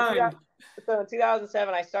 The grind. So in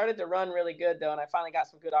 2007, I started to run really good, though, and I finally got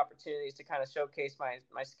some good opportunities to kind of showcase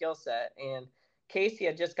my skill set. And Casey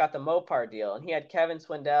had just got the Mopar deal, and he had Kevin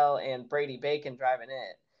Swindell and Brady Bacon driving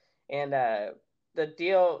it. And the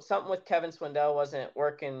deal, something with Kevin Swindell wasn't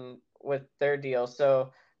working with their deal,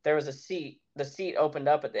 so there was a seat. The seat opened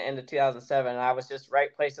up at the end of 2007, and I was just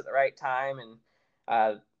right place at the right time. And,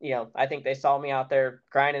 I think they saw me out there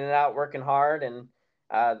grinding it out, working hard. And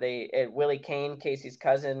Willie Kane, Casey's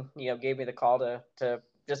cousin, gave me the call to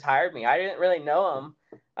just hire me. I didn't really know him.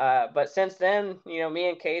 But since then, me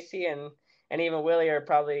and Casey and even Willie are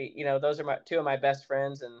probably, those are two of my best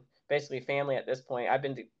friends and basically family at this point. I've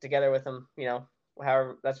been together with them,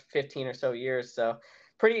 however, that's 15 or so years. So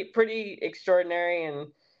pretty extraordinary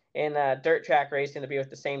in dirt track racing to be with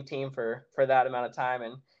the same team for that amount of time.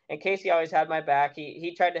 And Casey always had my back.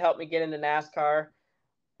 He tried to help me get into NASCAR.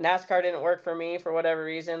 NASCAR didn't work for me for whatever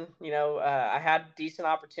reason. I had decent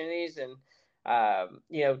opportunities and,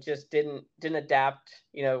 just didn't adapt,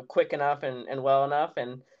 quick enough and well enough.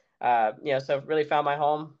 And, so really found my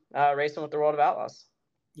home racing with the World of Outlaws.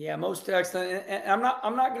 Yeah, most excellent. And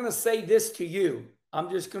I'm not going to say this to you. I'm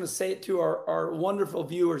just going to say it to our wonderful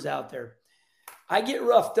viewers out there. I get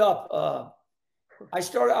roughed up.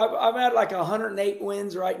 I've had like 108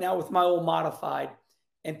 wins right now with my old modified.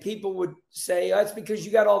 And people would say, that's because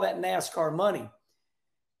you got all that NASCAR money.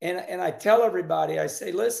 And I tell everybody, I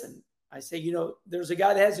say, listen, there's a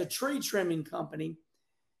guy that has a tree trimming company,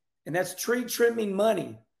 and that's tree trimming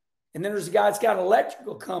money. And then there's a guy that's got an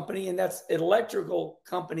electrical company, and that's electrical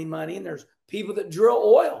company money. And there's people that drill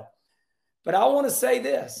oil. But I want to say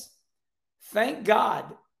this. Thank God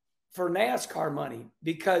for NASCAR money,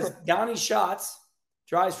 because Donnie Schatz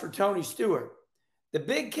drives for Tony Stewart. The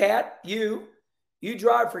big cat, you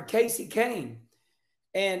drive for Casey Kane.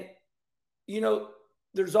 And,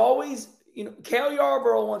 there's always, Cale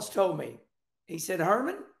Yarborough once told me, he said,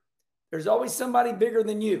 Herman, there's always somebody bigger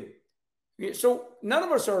than you. So none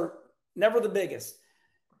of us are never the biggest.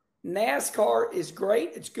 NASCAR is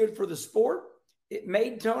great. It's good for the sport. It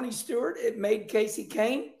made Tony Stewart. It made Casey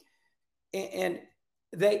Kane. And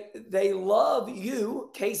they love you.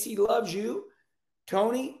 Casey loves you.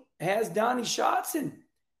 Tony has Donnie Schatz, and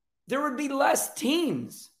there would be less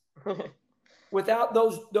teams without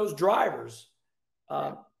those drivers.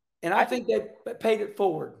 And I think they paid it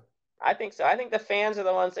forward. I think so. I think the fans are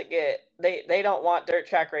the ones that they don't want dirt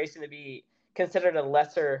track racing to be considered a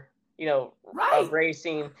lesser, Right. of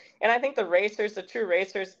racing. And I think the racers, the true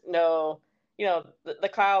racers, know, the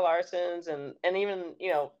Kyle Larsons and even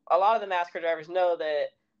a lot of the NASCAR drivers know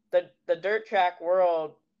that the dirt track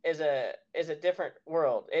world is a different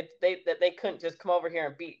world. That they couldn't just come over here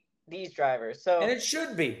and beat these drivers. So and it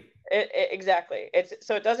should be. Exactly.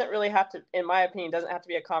 So it doesn't really have to, in my opinion, doesn't have to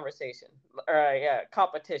be a conversation or a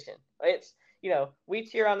competition. It's, we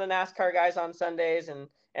cheer on the NASCAR guys on Sundays and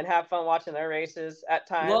have fun watching their races at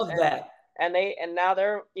times. Love that. And now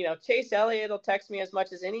they're, Chase Elliott will text me as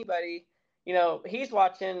much as anybody. He's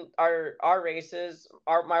watching our races,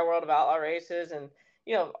 my World of Outlaw races, and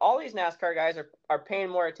all these NASCAR guys are paying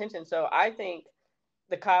more attention. So I think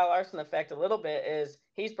the Kyle Larson effect a little bit is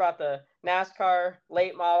he's brought the NASCAR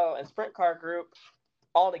late model and sprint car group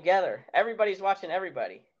all together. Everybody's watching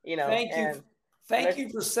everybody, Thank you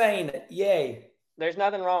for saying it. Yay. There's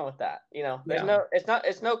nothing wrong with that.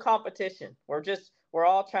 It's no competition. We're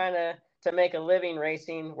all trying to make a living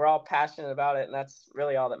racing. We're all passionate about it. And that's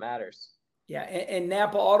really all that matters. Yeah. And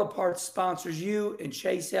Napa Auto Parts sponsors you and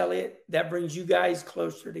Chase Elliott. That brings you guys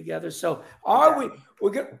closer together. So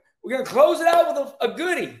we're going to close it out with a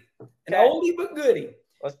goodie, an oldie but goodie.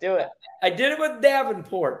 Let's do it. I did it with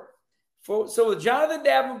Davenport. So with Jonathan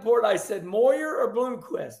Davenport, I said Moyer or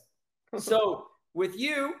Bloomquist. So with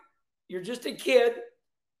you, you're just a kid,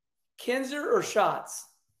 Kinzer or Schatz,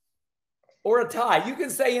 or a tie. You can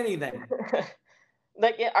say anything.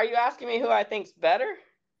 Are you asking me who I think's better?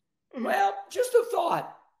 Well, just a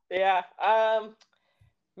thought. Yeah.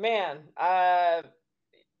 Man.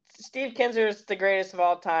 Steve Kinzer's the greatest of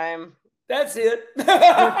all time. That's it.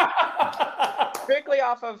 Strictly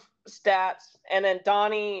off of stats, and then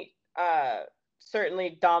Donnie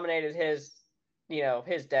certainly dominated his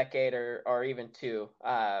decade or even two.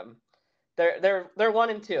 They're 1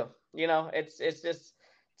 and 2. It's just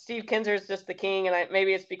Steve Kinzer's just the king, and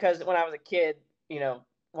maybe it's because when I was a kid,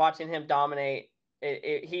 watching him dominate,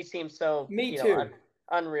 he seems so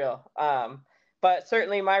unreal. But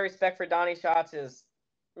certainly my respect for Donnie Schatz is,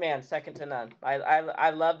 man, second to none. I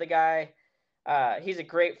love the guy. He's a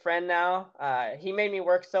great friend now. He made me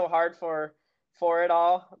work so hard for it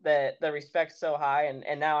all that the respect's so high,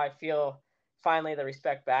 and now I feel finally the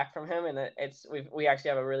respect back from him, and we actually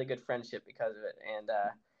have a really good friendship because of it. And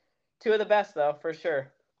two of the best though, for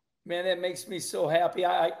sure. Man, that makes me so happy.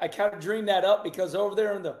 I kind of dreamed that up because over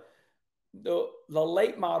there in the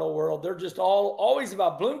late model world, they're just always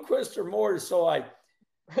about Bloomquist or Moore. So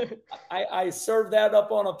I served that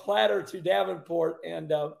up on a platter to Davenport,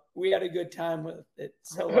 and we had a good time with it.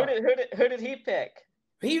 So who did he pick?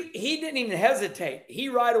 He didn't even hesitate. He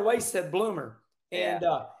right away said Bloomer, and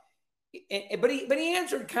but he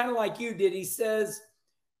answered kind of like you did. He says,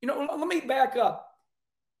 let me back up.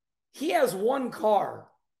 He has one car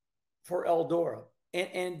for Eldora,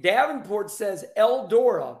 and Davenport says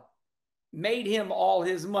Eldora made him all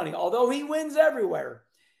his money, although he wins everywhere.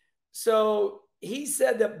 So he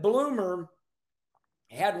said that Bloomer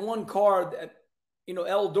had one car that,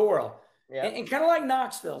 Eldora, and kind of like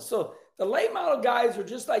Knoxville. So the late model guys are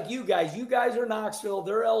just like you guys. You guys are Knoxville.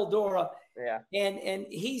 They're Eldora. Yeah. And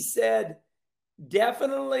he said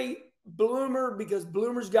definitely Bloomer because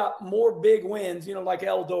Bloomer's got more big wins, like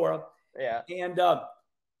Eldora. Yeah. And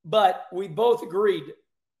but we both agreed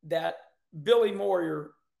that Billy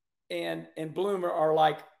Moyer and Bloomer are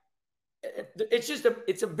like,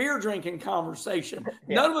 it's a beer drinking conversation.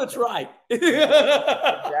 None of it's right.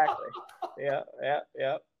 Exactly. Yeah.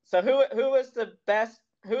 So who was the best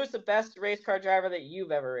race car driver that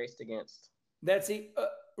you've ever raced against? That's the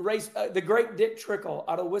great Dick Trickle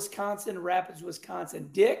out of Wisconsin, Rapids, Wisconsin.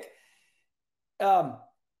 Dick was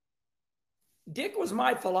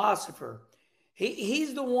my philosopher.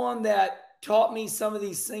 He's the one that taught me some of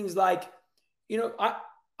these things. Like,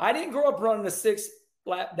 I didn't grow up running a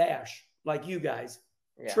 6-lap dash like you guys.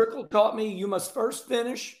 Yeah. Trickle taught me you must first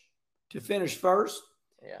finish to finish first.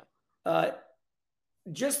 Yeah.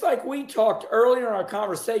 Just like we talked earlier in our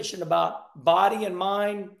conversation about body and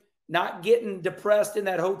mind, not getting depressed in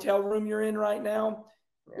that hotel room you're in right now,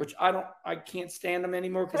 which I can't stand them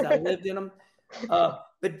anymore because I lived in them.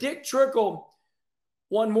 But Dick Trickle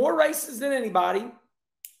won more races than anybody,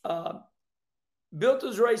 built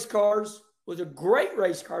his race cars, was a great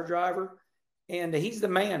race car driver, and he's the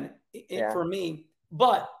man for me.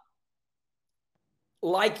 But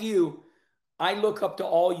like you, I look up to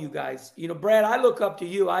all you guys. You know, Brad, I look up to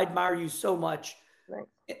you. I admire you so much. Thanks.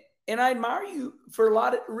 And I admire you for a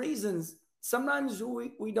lot of reasons. Sometimes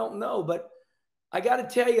we don't know, but I got to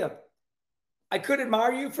tell you, I could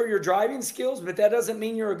admire you for your driving skills, but that doesn't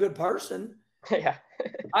mean you're a good person. Yeah.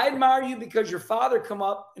 I admire you because your father come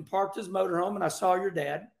up and parked his motorhome, and I saw your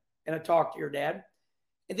dad, and I talked to your dad.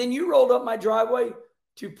 And then you rolled up my driveway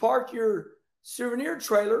to park your souvenir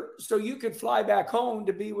trailer so you could fly back home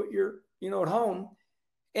to be with your, at home.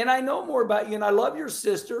 And I know more about you, and I love your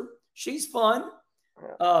sister. She's fun.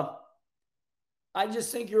 I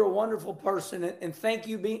just think you're a wonderful person, and thank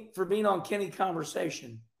you for being on Kenny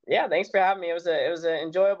Conversation. Yeah, thanks for having me. It was an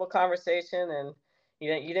enjoyable conversation, and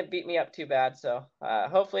you didn't beat me up too bad. So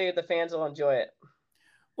hopefully the fans will enjoy it.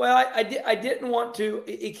 Well, I didn't want to.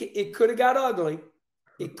 It could have got ugly.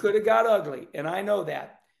 It could have got ugly, and I know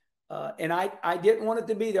that. And I didn't want it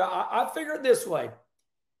to be there. I figured this way.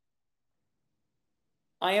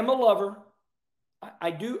 I am a lover.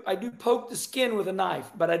 I do poke the skin with a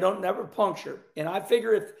knife, but I don't never puncture. And I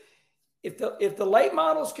figure if the late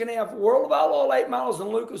models can have World of Outlaw late models and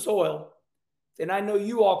Lucas Oil, then I know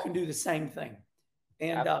you all can do the same thing.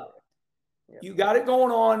 And you got it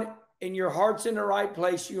going on, and your heart's in the right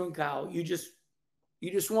place. You and Kyle, you just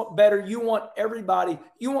want better. You want everybody.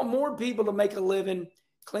 You want more people to make a living,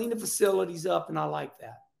 clean the facilities up, and I like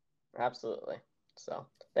that. Absolutely. So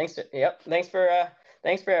thanks. Thanks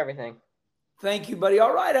for everything. Thank you, buddy.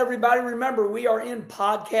 All right, everybody. Remember, we are in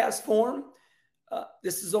podcast form.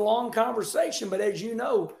 This is a long conversation, but as you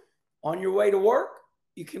know, on your way to work,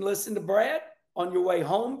 you can listen to Brad. On your way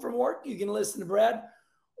home from work, you can listen to Brad.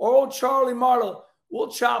 Or old Charlie Marlowe. We'll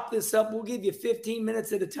chop this up. We'll give you 15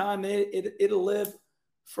 minutes at a time. It'll live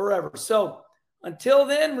forever. So until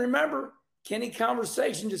then, remember, Kenny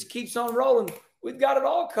Conversation just keeps on rolling. We've got it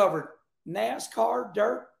all covered. NASCAR,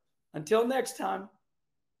 dirt. Until next time.